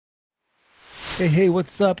Hey,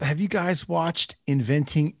 what's up? Have you guys watched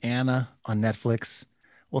Inventing Anna on Netflix?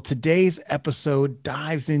 Well, today's episode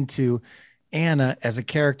dives into Anna as a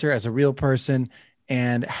character, as a real person,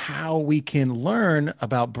 and how we can learn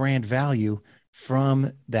about brand value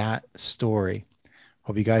from that story.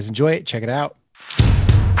 Hope you guys enjoy it. Check it out.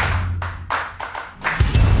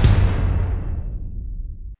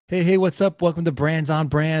 Hey, what's up? Welcome to Brands on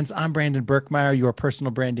Brands. I'm Brandon Birkmeyer, your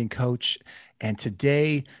personal branding coach. And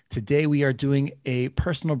today we are doing a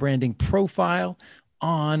personal branding profile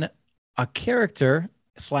on a character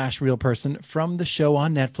slash real person from the show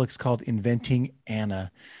on Netflix called Inventing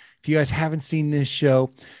Anna. If you guys haven't seen this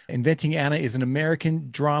show, Inventing Anna is an American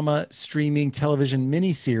drama streaming television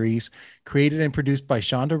miniseries created and produced by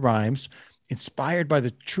Shonda Rhimes, inspired by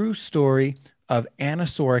the true story of Anna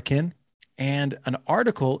Sorokin and an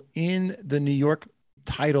article in the New York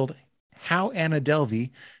titled How Anna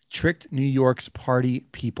Delvey Tricked New York's Party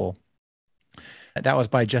People. That was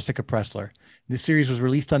by Jessica Pressler. This series was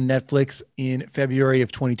released on Netflix in February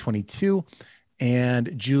of 2022,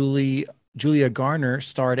 and Julia Garner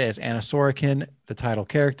starred as Anna Sorokin, the title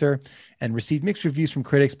character, and received mixed reviews from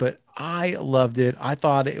critics, but I loved it. I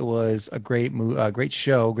thought it was a great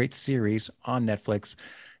show, great series on Netflix.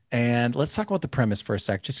 And let's talk about the premise for a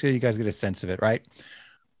sec, just so you guys get a sense of it, right?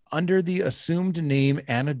 Under the assumed name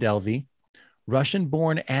Anna Delvey,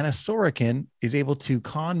 Russian-born Anna Sorokin is able to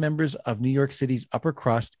con members of New York City's upper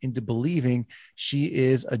crust into believing she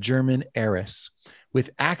is a German heiress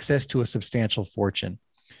with access to a substantial fortune.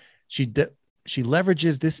 She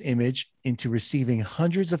leverages this image into receiving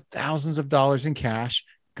hundreds of thousands of dollars in cash,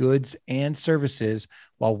 goods, and services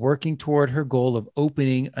while working toward her goal of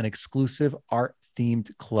opening an exclusive art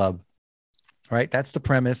themed club, right? That's the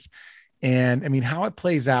premise. And I mean, how it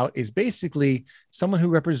plays out is basically someone who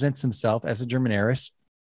represents himself as a German heiress.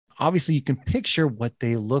 Obviously, you can picture what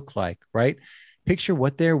they look like, right? Picture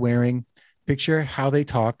what they're wearing, picture how they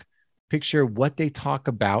talk, picture what they talk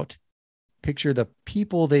about, picture the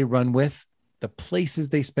people they run with, the places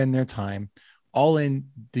they spend their time, all in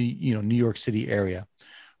the New York City area,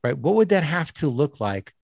 right? What would that have to look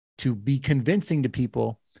like to be convincing to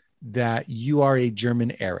people that you are a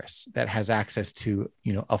German heiress that has access to,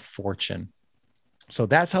 a fortune? So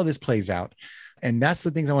that's how this plays out. And that's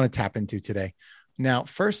the things I want to tap into today. Now,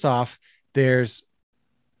 first off, there's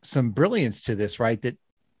some brilliance to this, right? That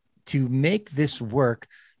to make this work,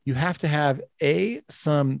 you have to have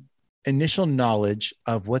some initial knowledge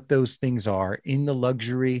of what those things are in the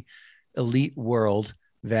luxury elite world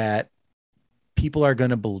that people are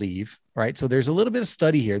going to believe, right? So there's a little bit of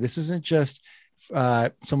study here. This isn't just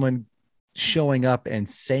someone showing up and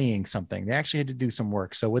saying something. They actually had to do some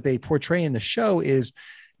work. So what they portray in the show is,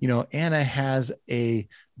 Anna has a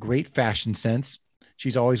great fashion sense.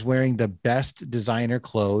 She's always wearing the best designer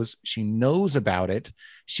clothes. She knows about it.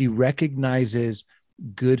 She recognizes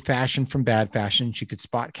good fashion from bad fashion. She could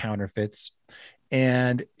spot counterfeits.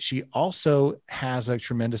 And she also has a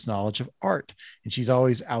tremendous knowledge of art. And she's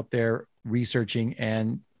always out there researching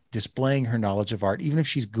and displaying her knowledge of art, even if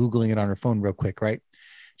she's Googling it on her phone real quick, right?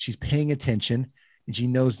 She's paying attention and she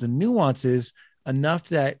knows the nuances enough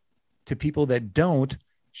that to people that don't,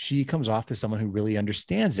 she comes off as someone who really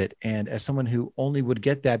understands it and as someone who only would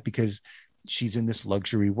get that because she's in this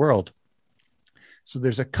luxury world. So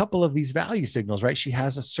there's a couple of these value signals, right? She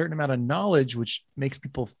has a certain amount of knowledge, which makes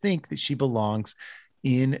people think that she belongs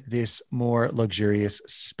in this more luxurious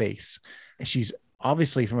space. And she's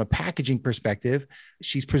obviously, from a packaging perspective,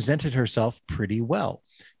 she's presented herself pretty well.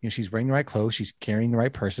 She's wearing the right clothes, she's carrying the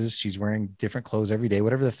right purses, she's wearing different clothes every day,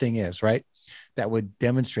 whatever the thing is, right? That would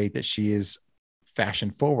demonstrate that she is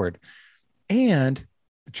fashion forward. And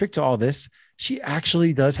the trick to all this, she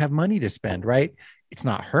actually does have money to spend, right? It's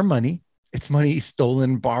not her money. It's money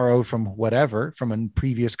stolen, borrowed from whatever, from a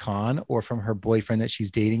previous con or from her boyfriend that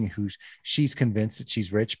she's dating, who she's convinced that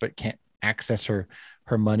she's rich, but can't access her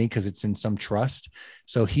money because it's in some trust.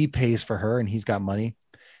 So he pays for her and he's got money,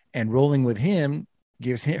 and rolling with him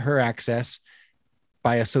gives her access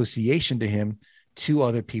by association to him to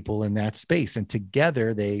other people in that space. And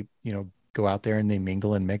together they, go out there and they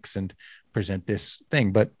mingle and mix and present this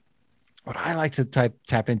thing. But what I like to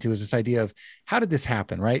tap into is this idea of how did this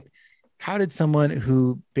happen, right? How did someone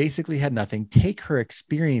who basically had nothing take her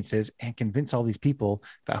experiences and convince all these people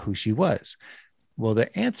about who she was? Well,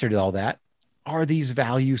 the answer to all that are these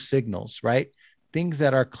value signals, right? Things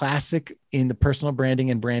that are classic in the personal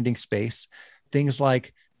branding and branding space. Things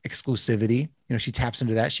like exclusivity. She taps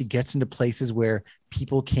into that. She gets into places where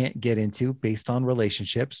people can't get into based on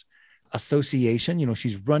relationships. Association.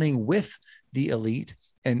 She's running with the elite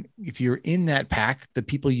And if you're in that pack, the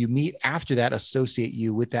people you meet after that associate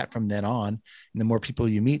you with that from then on. And the more people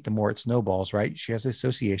you meet, the more it snowballs, right? She has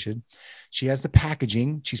association. She has the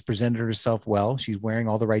packaging. She's presented herself well. She's wearing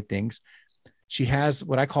all the right things. She has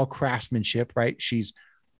what I call craftsmanship, right? She's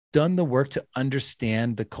done the work to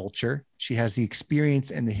understand the culture. She has the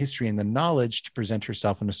experience and the history and the knowledge to present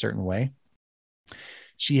herself in a certain way.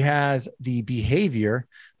 She has the behavior,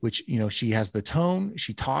 which, she has the tone.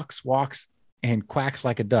 She talks, walks, and quacks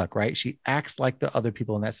like a duck, right? She acts like the other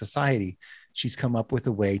people in that society. She's come up with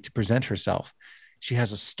a way to present herself. She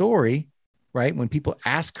has a story, right? When people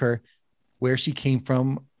ask her where she came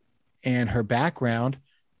from and her background,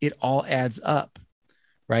 it all adds up,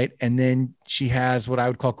 right? And then she has what I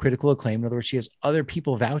would call critical acclaim. In other words, she has other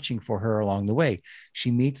people vouching for her along the way.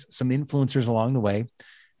 She meets some influencers along the way,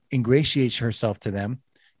 ingratiates herself to them,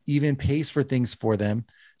 even pays for things for them,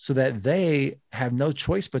 so that they have no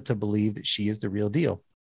choice but to believe that she is the real deal.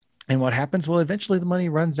 And what happens? Well, eventually the money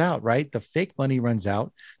runs out, right? The fake money runs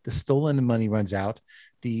out. The stolen money runs out.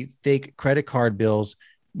 The fake credit card bills,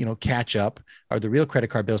 catch up, or the real credit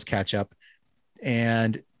card bills catch up.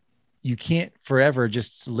 And you can't forever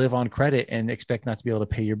just live on credit and expect not to be able to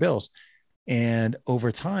pay your bills. And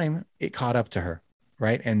over time, it caught up to her,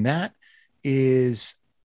 right? And that is,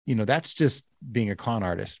 that's just being a con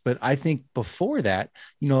artist. But I think before that,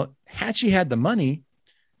 had she had the money,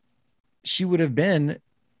 she would have been,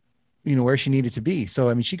 where she needed to be. So,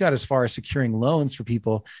 I mean, she got as far as securing loans for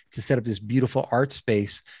people to set up this beautiful art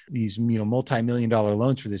space, these, multi-million-dollar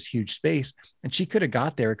loans for this huge space. And she could have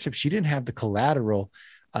got there, except she didn't have the collateral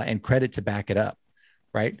and credit to back it up.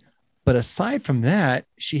 Right. But aside from that,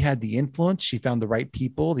 she had the influence. She found the right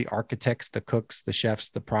people, the architects, the cooks, the chefs,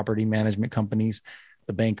 the property management companies,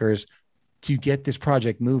 the bankers, to get this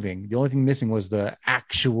project moving. The only thing missing was the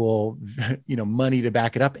actual, money to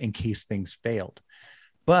back it up in case things failed.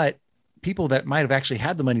 But people that might have actually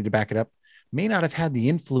had the money to back it up may not have had the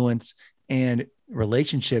influence and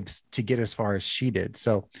relationships to get as far as she did.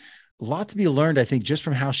 So a lot to be learned, I think, just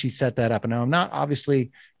from how she set that up. And now I'm not obviously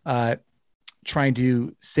trying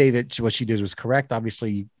to say that what she did was correct.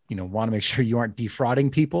 Obviously, want to make sure you aren't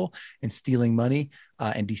defrauding people and stealing money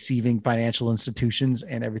and deceiving financial institutions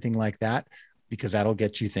and everything like that, because that'll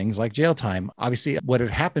get you things like jail time. Obviously, what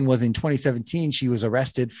had happened was in 2017, she was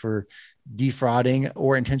arrested for defrauding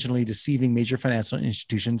or intentionally deceiving major financial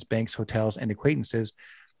institutions, banks, hotels, and acquaintances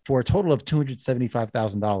for a total of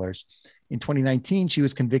 $275,000. In 2019, she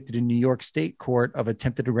was convicted in New York State Court of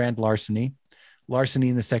attempted grand larceny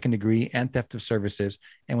in the second degree, and theft of services,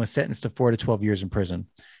 and was sentenced to 4 to 12 years in prison,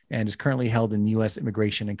 and is currently held in U.S.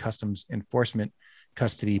 Immigration and Customs Enforcement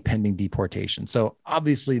custody pending deportation. So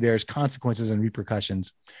obviously there's consequences and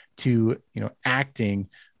repercussions to, acting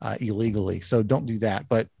illegally. So don't do that.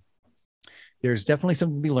 But there's definitely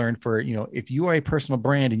something to be learned for, if you are a personal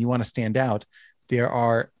brand and you want to stand out, there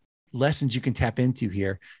are lessons you can tap into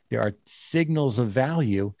here. There are signals of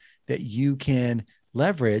value that you can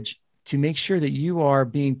leverage to make sure that you are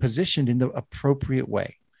being positioned in the appropriate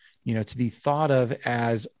way, to be thought of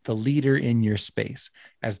as the leader in your space,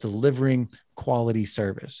 as delivering quality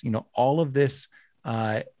service. All of this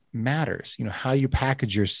matters, how you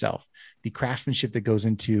package yourself, the craftsmanship that goes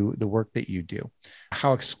into the work that you do,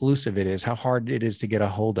 how exclusive it is, how hard it is to get a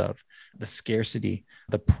hold of, the scarcity,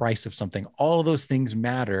 the price of something. All of those things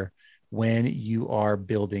matter when you are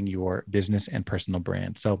building your business and personal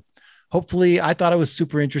brand. So hopefully, I thought it was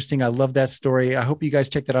super interesting. I love that story. I hope you guys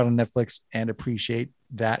check that out on Netflix and appreciate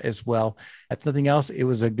that as well. If nothing else, it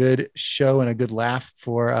was a good show and a good laugh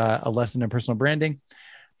for a lesson in personal branding.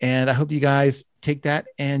 And I hope you guys take that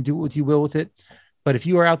and do what you will with it. But if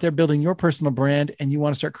you are out there building your personal brand and you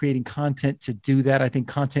want to start creating content to do that, I think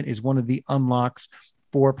content is one of the unlocks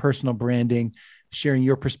for personal branding, sharing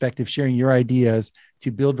your perspective, sharing your ideas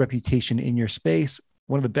to build reputation in your space.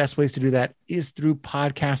 One of the best ways to do that is through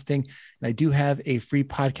podcasting. And I do have a free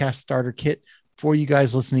podcast starter kit for you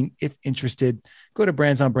guys listening. If interested, go to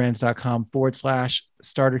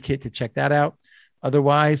brandsonbrands.com/starter kit to check that out.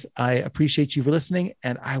 Otherwise, I appreciate you for listening,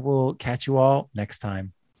 and I will catch you all next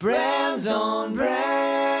time. Brands on Brands.